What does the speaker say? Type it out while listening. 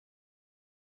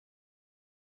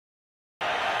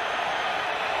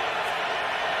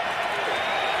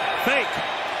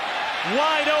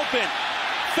wide open.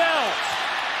 Fells.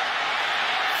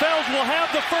 Fells will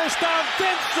have the first down,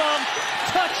 then some.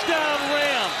 Touchdown,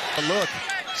 Ram. Look,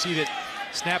 see that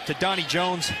snap to Donnie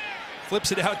Jones.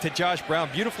 Flips it out to Josh Brown.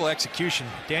 Beautiful execution.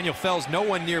 Daniel Fells, no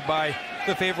one nearby.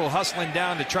 Cliff Averill hustling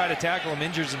down to try to tackle him,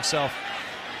 injures himself.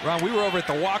 Ron, we were over at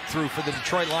the walkthrough for the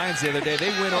Detroit Lions the other day.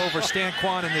 They went over, Stan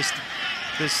Kwan and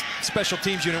this special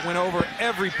teams unit went over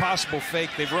every possible fake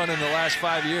they've run in the last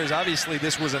 5 years. Obviously,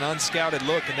 this was an unscouted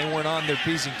look, and they weren't on their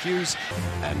P's and Q's.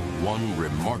 And one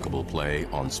remarkable play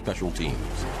on special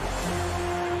teams.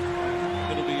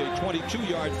 It'll be a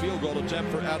 22-yard field goal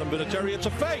attempt for Adam Vinatieri. It's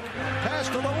a fake. Pass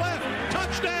to the left.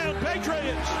 Touchdown,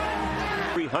 Patriots.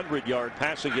 300-yard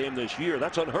passing game this year.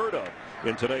 That's unheard of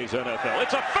in today's NFL.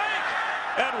 It's a fake.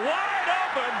 And wide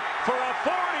open for a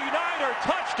 49er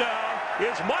touchdown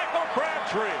is Michael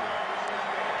Crabtree.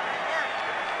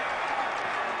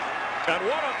 And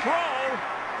what a throw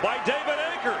by David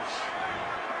Akers.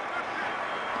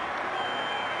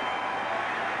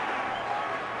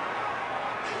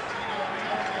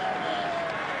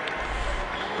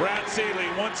 Brad Seeley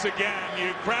once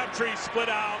again. Crabtree split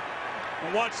out.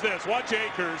 And watch this. Watch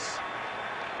Akers.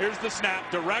 Here's the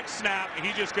snap, direct snap.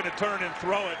 He's just going to turn and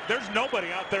throw it. There's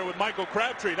nobody out there with Michael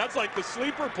Crabtree. That's like the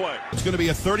sleeper play. It's going to be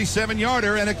a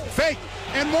 37-yarder and a fake.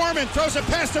 And Mormon throws a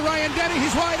pass to Ryan Denny.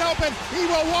 He's wide open. He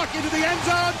will walk into the end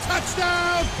zone.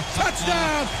 Touchdown!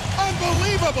 Touchdown!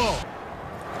 Unbelievable!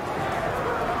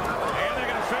 And they're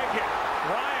going to fake it.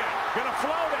 Ryan going to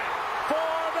float it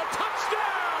for the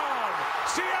touchdown.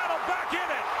 Seattle back in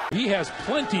it. He has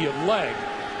plenty of leg.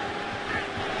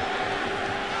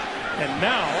 And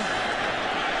now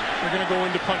we're going to go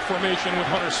into punt formation with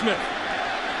Hunter Smith.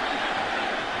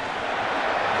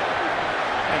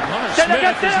 And Hunter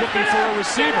Smith is looking for a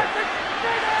receiver.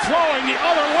 Throwing the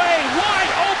other way,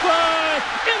 wide open,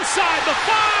 inside the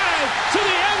 5 to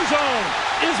the end zone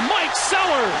is Mike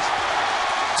Sellers.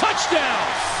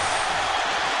 Touchdown.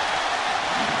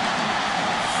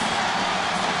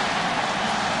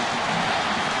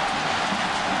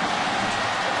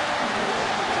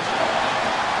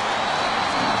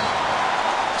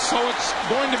 So it's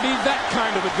going to be that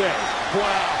kind of a day.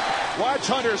 Wow. Watch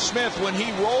Hunter Smith when he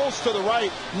rolls to the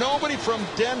right. Nobody from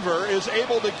Denver is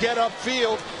able to get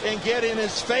upfield and get in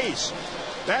his face.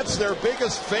 That's their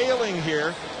biggest failing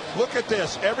here. Look at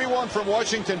this. Everyone from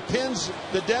Washington pins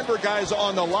the Denver guys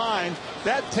on the line.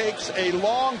 That takes a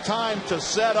long time to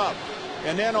set up.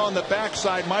 And then on the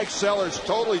backside, Mike Sellers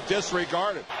totally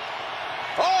disregarded.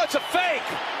 Oh, it's a fake.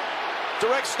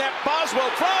 Direct snap,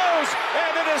 Boswell throws,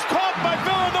 and it is caught by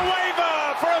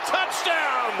Villanueva for a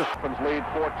touchdown. Lead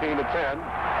 14-10.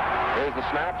 Here's the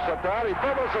snap, set down. He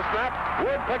fumbles the snap.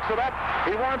 Wood picks it up.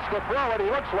 He wants to throw it. He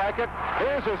looks like it.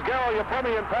 Here's his Gary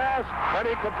Yapemian pass, and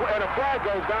a flag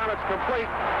goes down. It's complete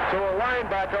to a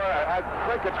linebacker. I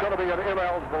think it's going to be an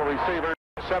ineligible receiver.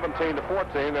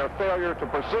 17-14. Their failure to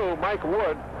pursue Mike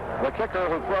Wood, the kicker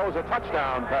who throws a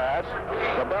touchdown pass.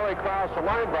 The Barry Krause, the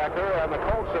linebacker, and the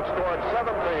Colts have scored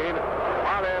 17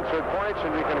 unanswered points,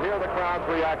 and you can hear the crowd's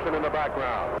reaction in the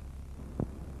background.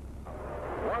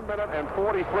 1 minute and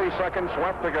 43 seconds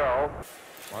left to go.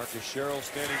 Marcus Sherrill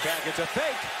standing back. It's a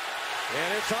fake.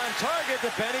 And it's on target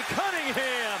to Benny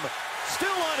Cunningham.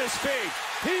 Still on his feet.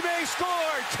 He may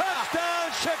score.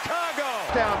 Touchdown, Chicago.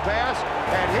 Down pass,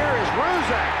 and here is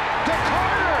Ruzak to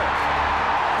Turner.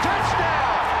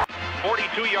 Touchdown.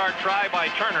 42-yard try by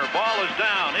Turner. Ball is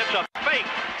down. It's a fake.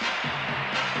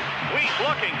 Weiss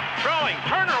looking, throwing.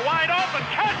 Turner wide open.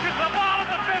 Catches the ball at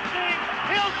the 15.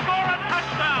 He'll score a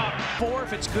touchdown. 4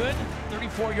 if it's good.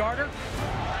 34-yarder.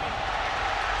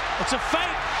 It's a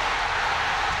fake.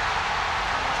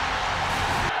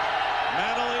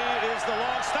 Manley is the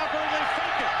long stopper, and they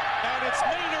fake it. And it's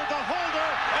Maynard, the holder,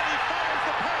 and he fires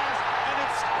the pass, and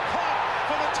it's caught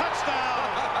for the touchdown.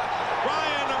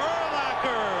 Brian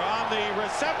Urlacher on the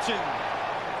reception.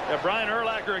 Yeah, Brian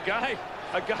Urlacher,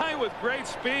 a guy with great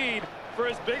speed for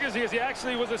as big as he is. He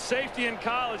actually was a safety in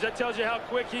college. That tells you how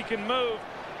quick he can move.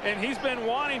 And he's been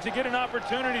wanting to get an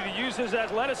opportunity to use his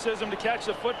athleticism to catch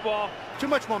the football. Too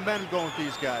much momentum going with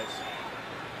these guys.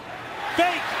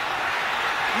 Fake.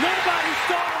 Nobody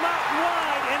saw him out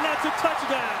wide, and that's a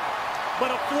touchdown.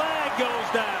 But a flag goes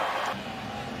down.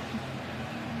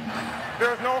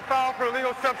 There's no foul for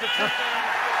illegal substitution.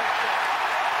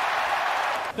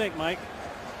 Think, Mike.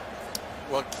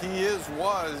 What key is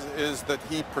that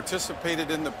he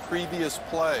participated in the previous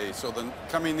play. So the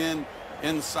coming in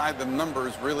inside the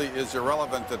numbers really is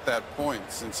irrelevant at that point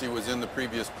since he was in the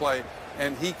previous play.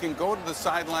 And he can go to the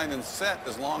sideline and set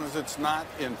as long as it's not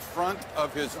in front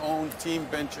of his own team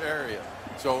bench area.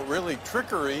 So really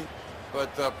trickery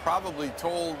but probably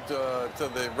told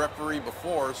to the referee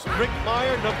before. So Rick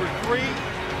Meyer, number 3.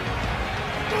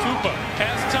 Tupa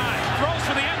has time.